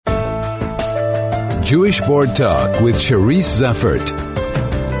Jewish Board Talk with Charisse Zaffert.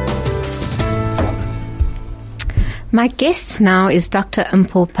 My guest now is Dr.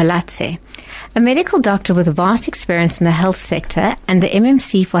 Mpho Phalatse, a medical doctor with vast experience in the health sector and the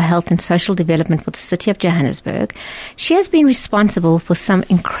MMC for Health and Social Development for the City of Johannesburg. She has been responsible for some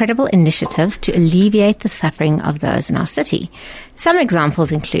incredible initiatives to alleviate the suffering of those in our city. Some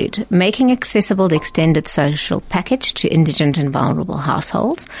examples include making accessible the extended social package to indigent and vulnerable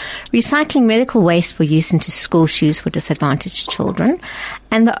households, recycling medical waste for use into school shoes for disadvantaged children,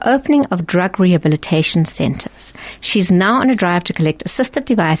 and the opening of drug rehabilitation centers. She's now on a drive to collect assistive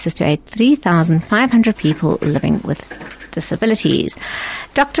devices to aid 3,500 people living with disabilities.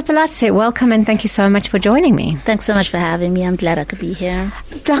 Dr. Phalatse, welcome and thank you so much for joining me. Thanks so much for having me. I'm glad I could be here.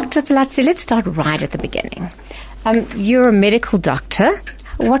 Dr. Phalatse, let's start right at the beginning. You're a medical doctor.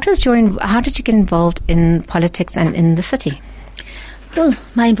 How did you get involved in politics and in the city? Well,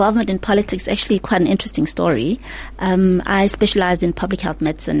 my involvement in politics is actually quite an interesting story. I specialized in public health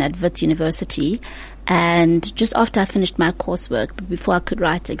medicine at Wits University, and just after I finished my coursework, but before I could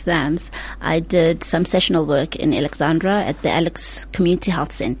write exams, I did some sessional work in Alexandra at the Alex Community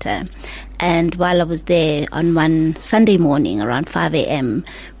Health Center. And while I was there on one Sunday morning around 5 a.m.,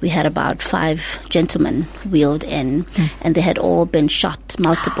 we had about 5 gentlemen wheeled in, and they had all been shot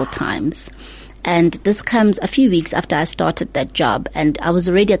multiple times. And this comes a few weeks after I started that job, and I was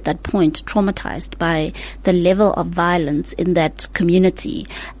already at that point traumatized by the level of violence in that community.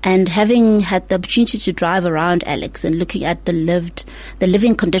 And having had the opportunity to drive around Alex and looking at the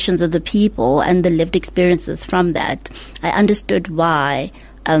living conditions of the people and the lived experiences from that, I understood why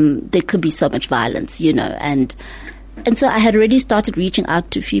there could be so much violence, and so I had already started reaching out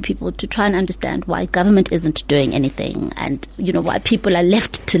to a few people to try and understand why government isn't doing anything, and why people are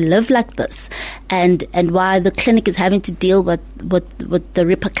left to live like this, and why the clinic is having to deal with the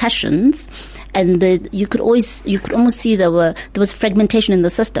repercussions. And you could almost see there was fragmentation in the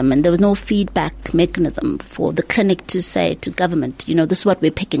system, and there was no feedback mechanism for the clinic to say to government, this is what we're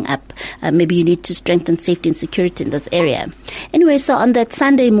picking up. Maybe you need to strengthen safety and security in this area. Anyway, so on that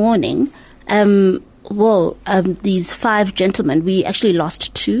Sunday morning, these 5 gentlemen, we actually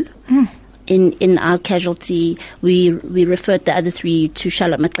lost 2 in our casualty. We referred the other 3 to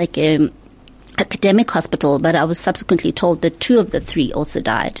Charlotte Maxeke Academic Hospital, but I was subsequently told that 2 of the 3 also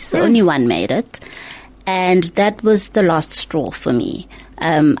died. So only 1 made it. And that was the last straw for me.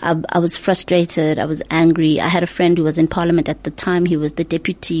 I was frustrated. I was angry. I had a friend who was in Parliament at the time. He was the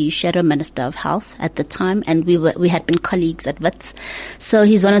Deputy Shadow Minister of Health at the time, and we had been colleagues at Wits. So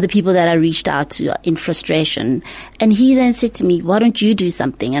he's one of the people that I reached out to in frustration. And he then said to me, "Why don't you do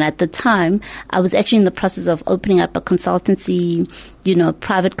something?" And at the time, I was actually in the process of opening up a consultancy,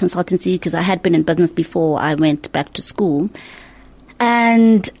 private consultancy, because I had been in business before I went back to school.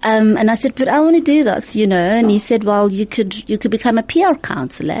 And I said, "But I want to do this, And he said, "Well, you could become a PR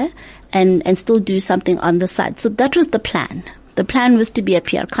counselor and still do something on the side." So that was the plan. The plan was to be a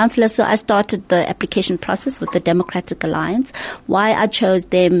PR counselor. So I started the application process with the Democratic Alliance. Why I chose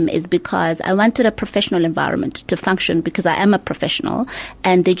them is because I wanted a professional environment to function, because I am a professional,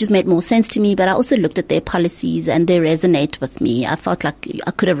 and they just made more sense to me. But I also looked at their policies and they resonate with me. I felt like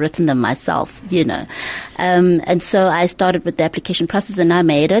I could have written them myself, And so I started with the application process, and I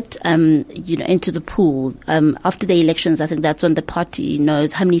made it, into the pool. After the elections, I think that's when the party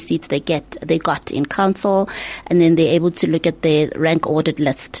knows how many seats they got in council, and then they're able to look at their rank ordered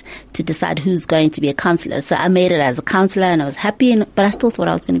list to decide who's going to be a councillor. So I made it as a councillor, and I was happy, but I still thought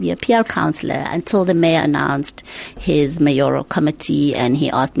I was going to be a PR councillor until the mayor announced his mayoral committee, and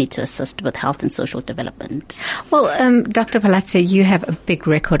he asked me to assist with health and social development. Well, Dr. Phalatse, you have a big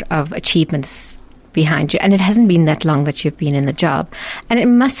record of achievements behind you, and it hasn't been that long that you've been in the job. And it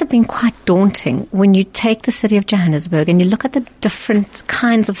must have been quite daunting when you take the city of Johannesburg and you look at the different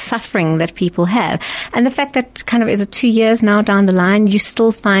kinds of suffering that people have, and the fact that is it 2 years now down the line, you're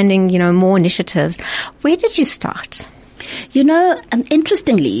still finding, more initiatives. Where did you start?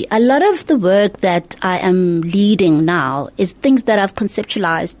 Interestingly, a lot of the work that I am leading now is things that I've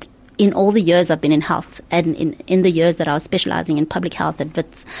conceptualized in all the years I've been in health, and in the years that I was specializing in public health at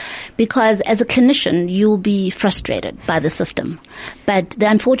Wits. Because as a clinician, you'll be frustrated by the system. But the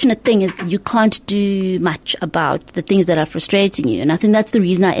unfortunate thing is you can't do much about the things that are frustrating you. And I think that's the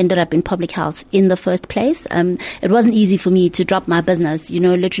reason I ended up in public health in the first place. It wasn't easy for me to drop my business,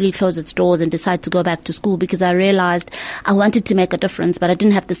 literally close its doors and decide to go back to school, because I realized I wanted to make a difference, but I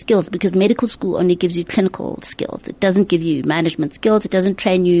didn't have the skills, because medical school only gives you clinical skills. It doesn't give you management skills. It doesn't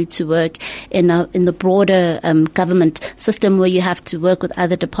train you to work in the broader government system where you have to work with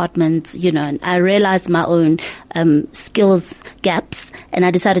other departments, and I realized my own skills gaps, and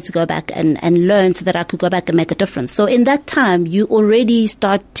I decided to go back and learn so that I could go back and make a difference. So in that time, you already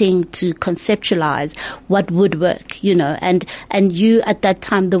starting to conceptualize what would work, and you at that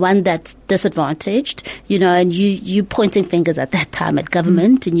time, the one that's disadvantaged, and you pointing fingers at that time at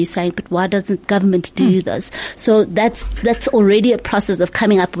government, and you saying, but why doesn't government do this? So that's already a process of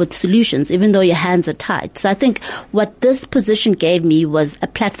coming up with solutions, even though your hands are tied. So I think what this position gave me was a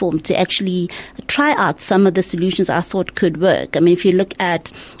platform to actually try out some of the solutions I thought could work. I mean, if you look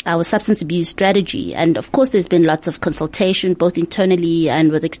at our substance abuse strategy, and of course there's been lots of consultation both internally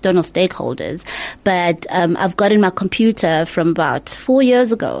and with external stakeholders, but I've got in my computer from about 4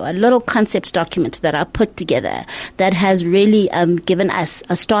 years ago a little concept document that I put together that has really given us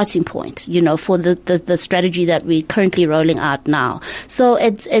a starting point, for the strategy that we're currently rolling out now. So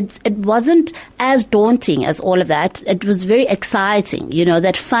it wasn't as daunting as all of that. It was very exciting,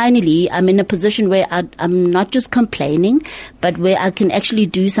 that finally I'm in a position where I'm not just complaining, but where I can actually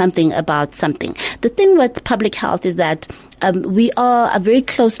do something about something. The thing with public health is that we are a very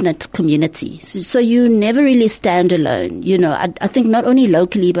close-knit community. So you never really stand alone. I think not only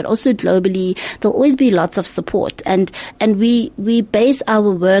locally, but also globally, there'll always be lots of support. And we base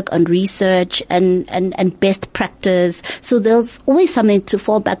our work on research and best practice. So there's always something to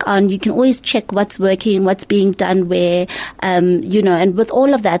fall back on. You can always check what's working, what's being done where, and with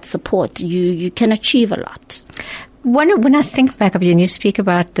all of that support, you can achieve a lot. When I think back of you and you speak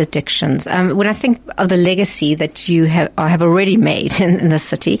about the addictions, when I think of the legacy that you have already made in the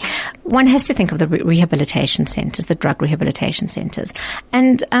city, one has to think of the rehabilitation centres, the drug rehabilitation centres.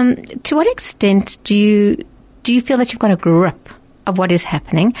 And to what extent do you feel that you've got a grip of what is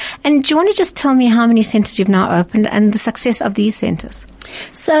happening? And do you want to just tell me how many centres you've now opened and the success of these centres?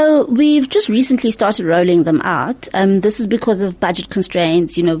 So we've just recently started rolling them out. This is because of budget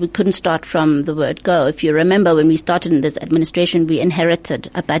constraints. We couldn't start from the word go. If you remember, when we started in this administration, we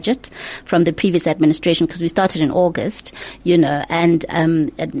inherited a budget from the previous administration because we started in August, and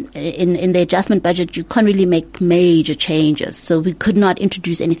in the adjustment budget, you can't really make major changes. So we could not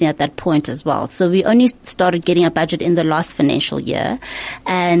introduce anything at that point as well. So we only started getting a budget in the last financial year,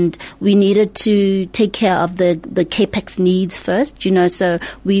 and we needed to take care of the CAPEX needs first, so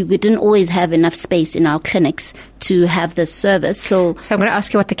we didn't always have enough space in our clinics to have this service. So I'm going to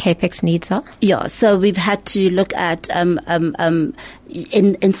ask you what the CAPEX needs are. Yeah, so we've had to look at in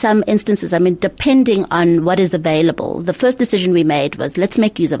some instances, depending on what is available. The first decision we made was let's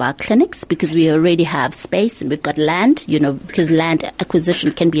make use of our clinics because we already have space and we've got land, because land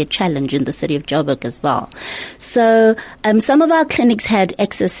acquisition can be a challenge in the city of Joburg as well. So some of our clinics had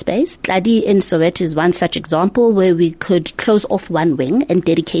excess space. Tladi in Soweto is one such example where we could close off one wing and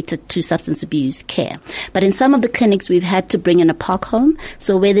dedicate it to substance abuse care. But in some of the clinics, we've had to bring in a park home.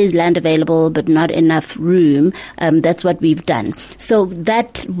 So where there's land available but not enough room, that's what we've done. So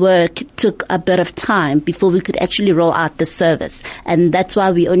that work took a bit of time before we could actually roll out the service. And that's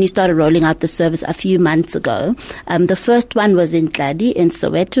why we only started rolling out the service a few months ago. The first one was in Tladi in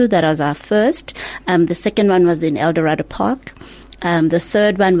Soweto. That was our first. The second one was in Eldorado Park. The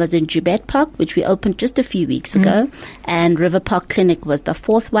third one was in Jubet Park, which we opened just a few weeks ago, and River Park Clinic was the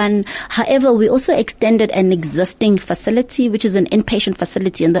fourth one. However, we also extended an existing facility, which is an inpatient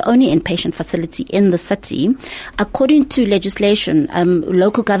facility and the only inpatient facility in the city. According to legislation,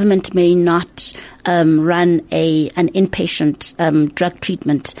 local government may not run an inpatient drug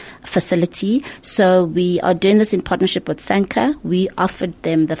treatment facility. So we are doing this in partnership with Sanka. We offered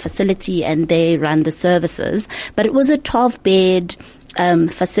them the facility and they run the services. But it was a 12-bed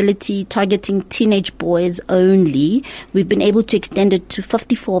facility targeting teenage boys only. We've been able to extend it to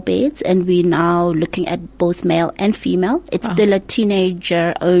 54 beds and we're now looking at both male and female. It's still a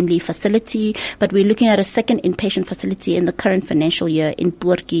teenager only facility, but we're looking at a second inpatient facility in the current financial year in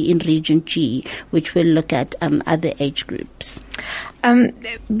Burki in Region G, which will look at other age groups.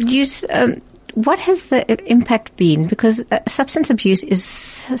 What has the impact been? Because substance abuse is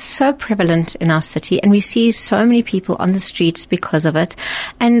so prevalent in our city and we see so many people on the streets because of it.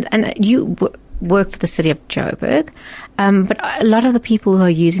 And you work for the city of Joburg, but a lot of the people who are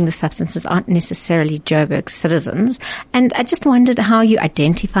using the substances aren't necessarily Joburg citizens. And I just wondered how you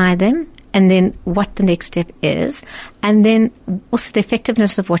identify them and then what the next step is, and then also the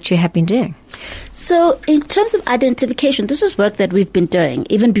effectiveness of what you have been doing. So in terms of identification, this is work that we've been doing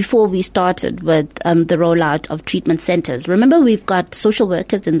even before we started with the rollout of treatment centers. Remember, we've got social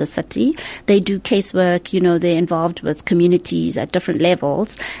workers in the city. They do casework, they're involved with communities at different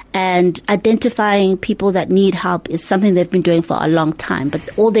levels, and identifying people that need help is something they've been doing for a long time, but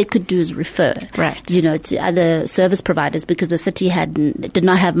all they could do is refer, right, to other service providers, because the city did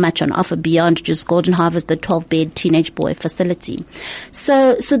not have much on offer beyond just Golden Harvest, the 12-bed teenage boy facility.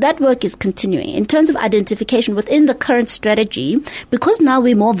 So that work is continuing. In terms of identification within the current strategy, because now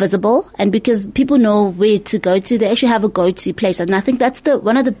we're more visible and because people know where to go to, they actually have a go-to place. And I think that's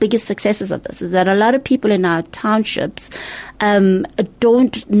one of the biggest successes of this, is that a lot of people in our townships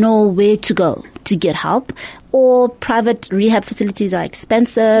don't know where to go to get help, or private rehab facilities are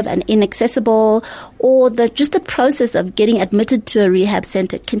expensive and inaccessible, or just the process of getting admitted to a rehab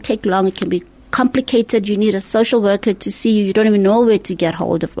center can take long. It can be complicated. You need a social worker to see you. You don't even know where to get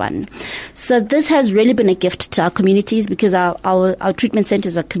hold of one. So this has really been a gift to our communities, because our treatment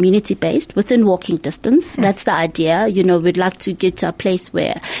centers are community based, within walking distance. That's the idea. We'd like to get to a place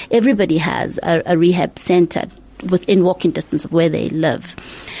where everybody has a rehab center within walking distance of where they live.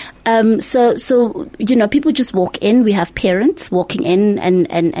 So people just walk in. We have parents walking in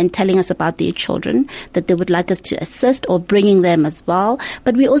and telling us about their children that they would like us to assist, or bringing them as well.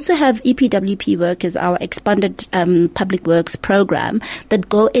 But we also have EPWP workers, our expanded public works program, that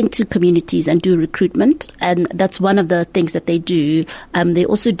go into communities and do recruitment. And that's one of the things that they do. They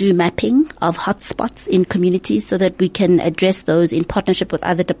also do mapping of hotspots in communities so that we can address those in partnership with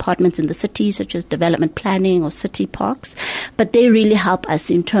other departments in the city, such as development planning or city parks. But they really help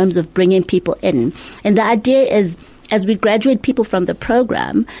us in terms of bringing people in. And the idea is, as we graduate people from the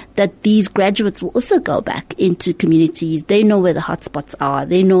program, that these graduates will also go back into communities. They know where the hotspots are.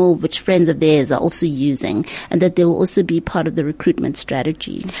 They know which friends of theirs are also using, and that they will also be part of the recruitment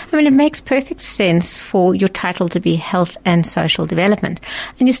strategy. I mean, it makes perfect sense for your title to be Health and Social Development.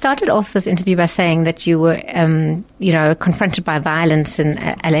 And you started off this interview by saying that you were, confronted by violence in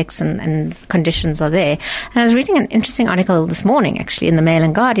Alex, and conditions are there. And I was reading an interesting article this morning, actually, in the Mail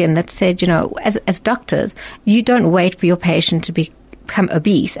and Guardian, that said, as doctors, you don't wait for your patient to become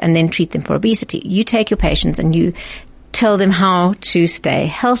obese and then treat them for obesity. You take your patients and you tell them how to stay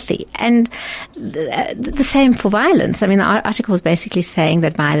healthy. And the same for violence. I mean, the article was basically saying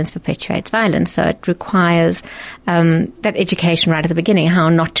that violence perpetuates violence. So it requires that education right at the beginning, how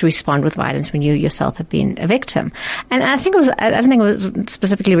not to respond with violence when you yourself have been a victim. And I don't think it was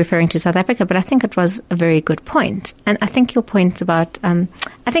specifically referring to South Africa, but I think it was a very good point. And I think your point about, I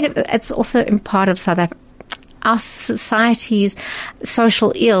think it's also in part of South Africa. Our society's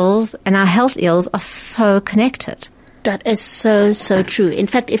social ills and our health ills are so connected. That is so, so true. In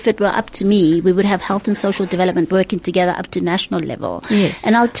fact, if it were up to me, we would have health and social development working together up to national level. Yes.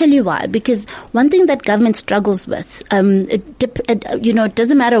 And I'll tell you why. Because one thing that government struggles with, it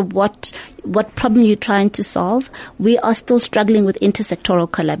doesn't matter what problem you're trying to solve, we are still struggling with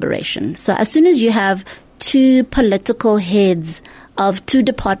intersectoral collaboration. So as soon as you have two political heads of two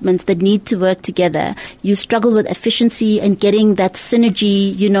departments that need to work together, you struggle with efficiency and getting that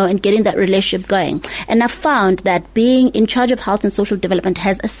synergy, and getting that relationship going. And I found that being in charge of health and social development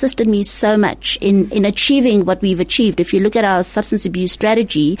has assisted me so much in achieving what we've achieved. If you look at our substance abuse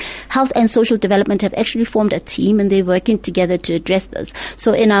strategy, health and social development have actually formed a team, and they're working together to address this.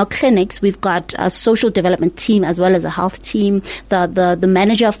 So in our clinics, we've got a social development team as well as a health team. The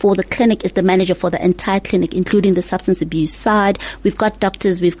manager for the clinic is the manager for the entire clinic, including the substance abuse side. We've got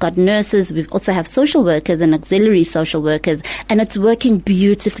doctors, we've got nurses, we also have social workers and auxiliary social workers, and it's working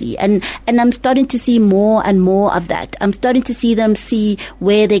beautifully. And I'm starting to see more and more of that. I'm starting to see them see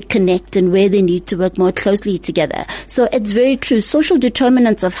where they connect and where they need to work more closely together. So it's very true. Social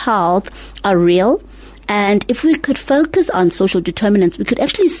determinants of health are real. And if we could focus on social determinants, we could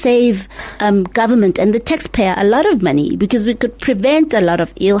actually save government and the taxpayer a lot of money, because we could prevent a lot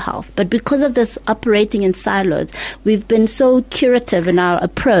of ill health. But because of this operating in silos, we've been so curative in our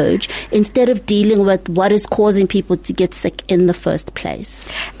approach instead of dealing with what is causing people to get sick in the first place.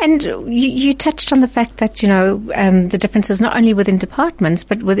 And you touched on the fact that, the differences not only within departments,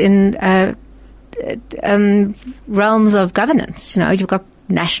 but within realms of governance. You've got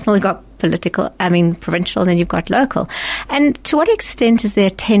national, you've got provincial, and then you've got local. And to what extent is there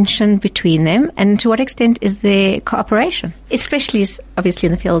tension between them, and to what extent is there cooperation, especially obviously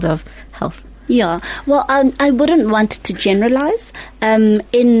in the field of health? Yeah, well, I wouldn't want to generalize. In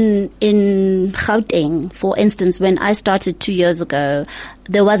Gauteng, for instance, when I started 2 years ago,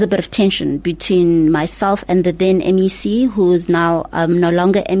 there was a bit of tension between myself and the then MEC, who is now no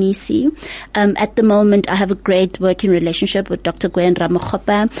longer MEC. At the moment, I have a great working relationship with Dr. Gwen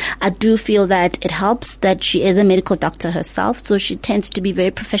Ramokgopa. I do feel that it helps that she is a medical doctor herself, so she tends to be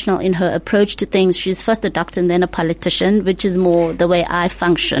very professional in her approach to things. She's first a doctor and then a politician, which is more the way I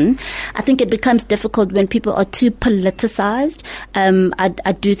function. I think it becomes difficult when people are too politicized.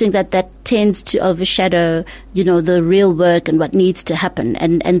 I do think that tends to overshadow, the real work and what needs to happen.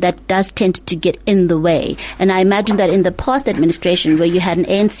 And that does tend to get in the way. And I imagine that in the past administration, where you had an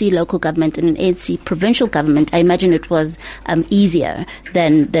ANC local government and an ANC provincial government, I imagine it was easier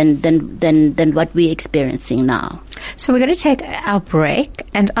than what we're experiencing now. So we're going to take our break,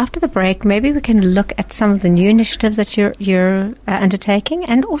 and after the break, maybe we can look at some of the new initiatives that you're undertaking,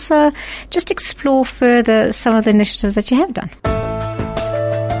 and also just explore further some of the initiatives that you have done.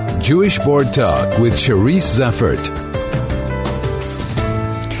 Jewish Board Talk with Charisse Zeffert.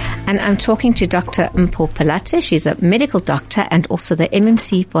 And I'm talking to Dr. Mpho Phalatse. She's a medical doctor and also the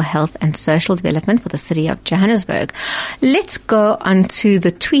MMC for Health and Social Development for the City of Johannesburg. Let's go on to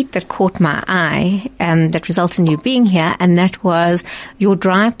the tweet that caught my eye that resulted in you being here, and that was your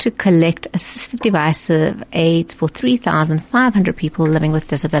drive to collect assistive device aids for 3,500 people living with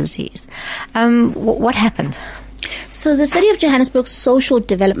disabilities. What happened? So the City of Johannesburg Social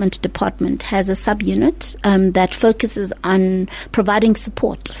Development Department has a subunit that focuses on providing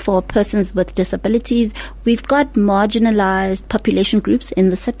support for persons with disabilities. We've got marginalized population groups in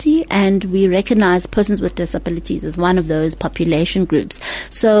the city, and we recognize persons with disabilities as one of those population groups.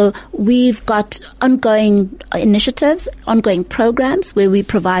 So we've got ongoing initiatives, ongoing programs where we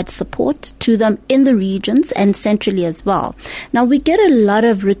provide support to them in the regions and centrally as well. Now, we get a lot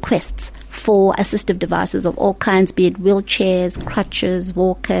of requests for assistive devices of all kinds, be it wheelchairs, crutches,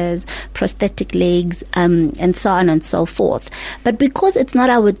 walkers, prosthetic legs, and so on and so forth. But because it's not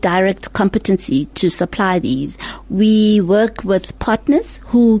our direct competency to supply these, we work with partners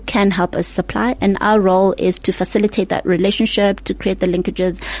who can help us supply, and our role is to facilitate that relationship, to create the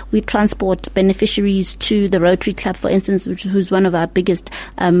linkages. We transport beneficiaries to the Rotary Club, for instance, who's one of our biggest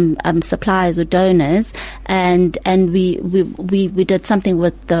suppliers or donors, and we did something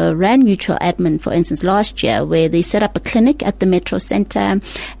with the Rand Mutual Admin, for instance, last year, where they set up a clinic at the Metro Center,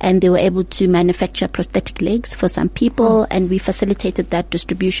 and they were able to manufacture prosthetic legs for some people, and we facilitated that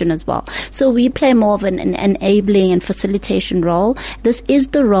distribution as well. So we play more of an enabling and facilitation role. This is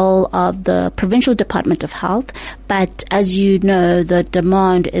the role of the Provincial Department of Health, but as you know, the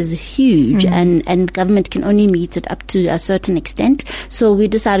demand is huge, and government can only meet it up to a certain extent. So we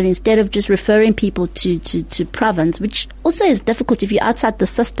decided, instead of just referring people to province, which also is difficult if you're outside the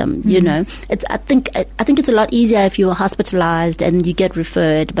system, I think it's a lot easier if you're hospitalized and you get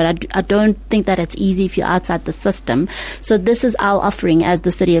referred, but I don't think that it's easy if you're outside the system. So this is our offering as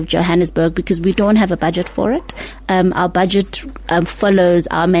the City of Johannesburg, because we don't have a budget for it. Our budget follows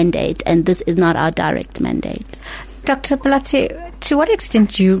our mandate, and this is not our direct mandate. Dr. Phalatse, to what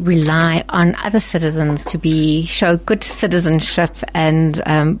extent do you rely on other citizens to show good citizenship and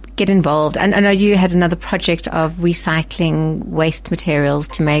get involved? And I know you had another project of recycling waste materials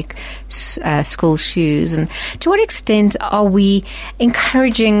to make school shoes. And to what extent are we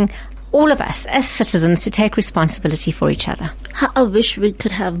encouraging all of us as citizens to take responsibility for each other? I wish we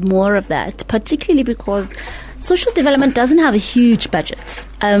could have more of that, particularly because social development doesn't have a huge budget,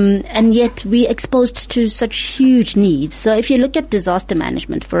 and yet we're exposed to such huge needs. So if you look at disaster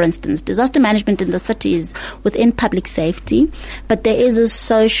management, for instance, disaster management in the city is within public safety, but there is a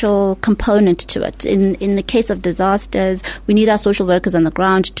social component to it. In the case of disasters, we need our social workers on the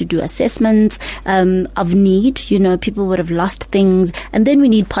ground to do assessments of need. People would have lost things, and then we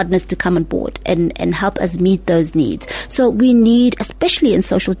need partners to come on board and help us meet those needs. So we need, especially in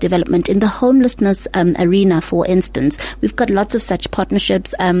social development, in the homelessness arena, for instance, we've got lots of such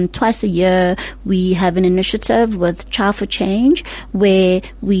partnerships. Twice a year, we have an initiative with Child for Change, where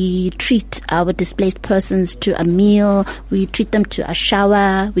we treat our displaced persons to a meal, we treat them to a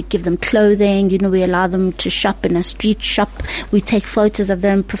shower, we give them clothing, we allow them to shop in a street shop, we take photos of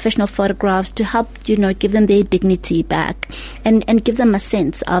them, professional photographs, to help, give them their dignity back, and give them a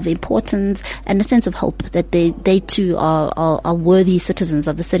sense of importance and a sense of hope that they too are worthy citizens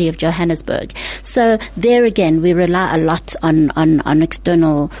of the City of Johannesburg. So there again, we rely a lot on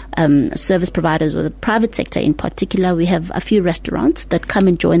external service providers, or the private sector in particular. We have a few restaurants that come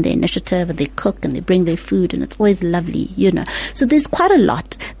and join the initiative, and they cook and they bring their food, and it's always lovely, So there's quite a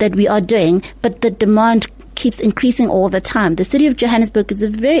lot that we are doing, but the demand keeps increasing all the time. The city of Johannesburg is a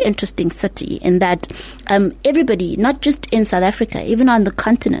very interesting city in that everybody, not just in South Africa, even on the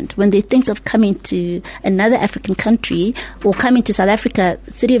continent, when they think of coming to another African country or coming to South Africa,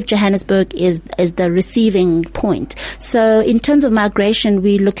 the city of Johannesburg is the receiving point. So in terms of migration,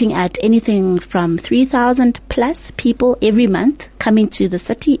 we're looking at anything from 3,000 plus people every month coming to the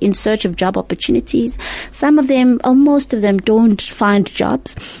city in search of job opportunities. Some of them, or most of them, don't find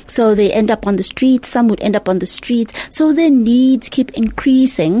jobs, so they end up on the streets. Some would end up on the streets. So their needs keep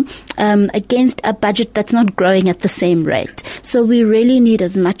increasing against a budget that's not growing at the same rate. So we really need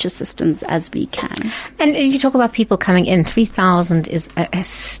as much assistance as we can. And you talk about people coming in. 3,000 is a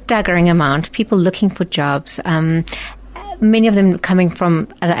staggering amount. People looking for jobs. Many of them coming from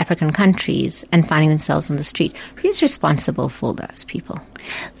other African countries and finding themselves on the street. Who's responsible for those people?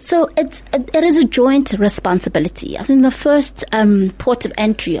 So it is a joint responsibility. I think the first port of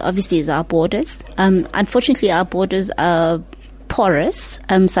entry obviously is our borders. Unfortunately, our borders are porous.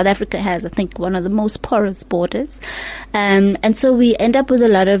 South Africa has, I think, one of the most porous borders. And so we end up with a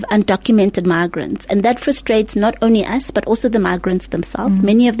lot of undocumented migrants. And that frustrates not only us, but also the migrants themselves. Mm-hmm.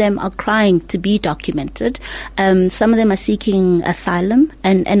 Many of them are crying to be documented. Some of them are seeking asylum,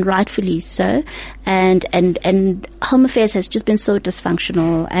 and rightfully so. And Home Affairs has just been so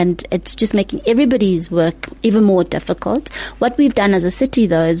dysfunctional, and it's just making everybody's work even more difficult. What we've done as a city,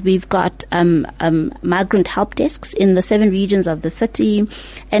 though, is we've got migrant help desks in the 7 regions of the city,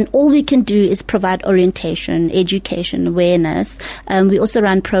 and all we can do is provide orientation, education, awareness. We also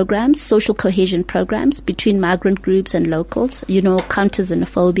run programs, social cohesion programs between migrant groups and locals,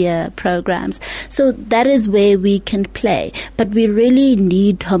 counter-xenophobia programs. So that is where we can play. But we really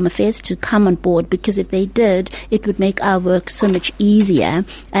need Home Affairs to come on board, because if they did, it would make our work so much easier.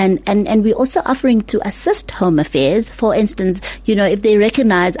 And we're also offering to assist Home Affairs. For instance, if they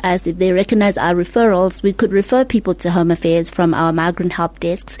recognize us, if they recognize our referrals, we could refer people to Home Affairs from our migrant help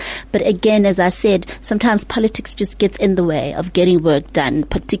desks. But again, as I said, sometimes politics just gets in the way of getting work done,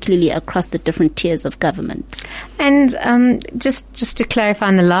 particularly across the different tiers of government. And just to clarify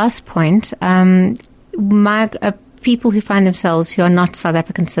on the last point, people who find themselves who are not South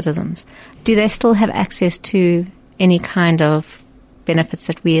African citizens, do they still have access to any kind of benefits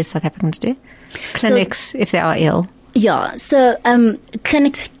that we as South Africans do? Clinics, if they are ill? Yeah, so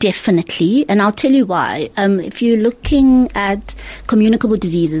clinics definitely, and I'll tell you why. If you're looking at communicable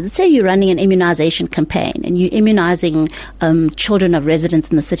diseases, let's say you're running an immunization campaign and you're immunizing children of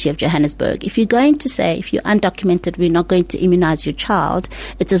residents in the city of Johannesburg. If you're going to say, if you're undocumented, we're not going to immunize your child,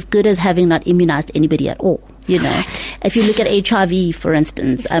 it's as good as having not immunized anybody at all. Right. If you look at HIV, for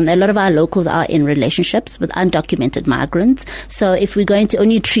instance, a lot of our locals are in relationships with undocumented migrants. So if we're going to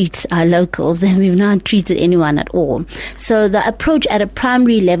only treat our locals, then we've not treated anyone at all. So the approach at a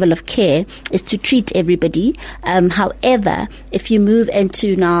primary level of care is to treat everybody. However, if you move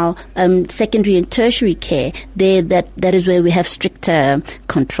into now secondary and tertiary care, that is where we have stricter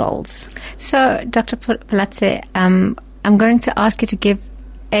controls. So, Dr. Phalatse, I'm going to ask you to give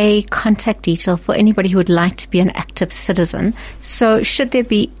a contact detail for anybody who would like to be an active citizen. So should there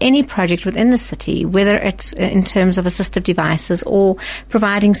be any project within the city, whether it's in terms of assistive devices or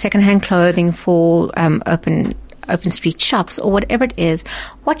providing second-hand clothing for open street shops or whatever it is,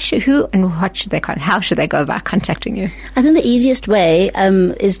 how should they go about contacting you? I think the easiest way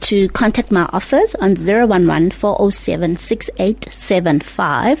is to contact my office on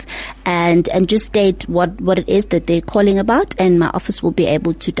 011-407-6875 and just state what it is that they're calling about, and my office will be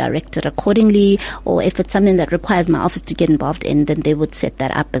able to direct it accordingly. Or if it's something that requires my office to get involved in, then they would set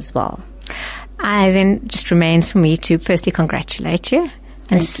that up as well. Then just remains for me to firstly congratulate you.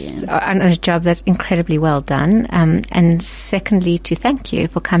 Thank you. On a job that's incredibly well done. And secondly, to thank you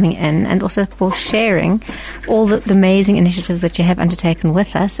for coming in and also for sharing all the amazing initiatives that you have undertaken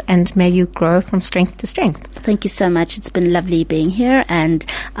with us, and may you grow from strength to strength. Thank you so much. It's been lovely being here, and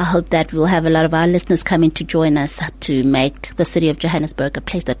I hope that we'll have a lot of our listeners coming to join us to make the city of Johannesburg a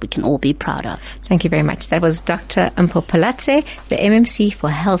place that we can all be proud of. Thank you very much. That was Dr. Mpho Phalatse, the MMC for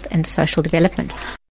Health and Social Development.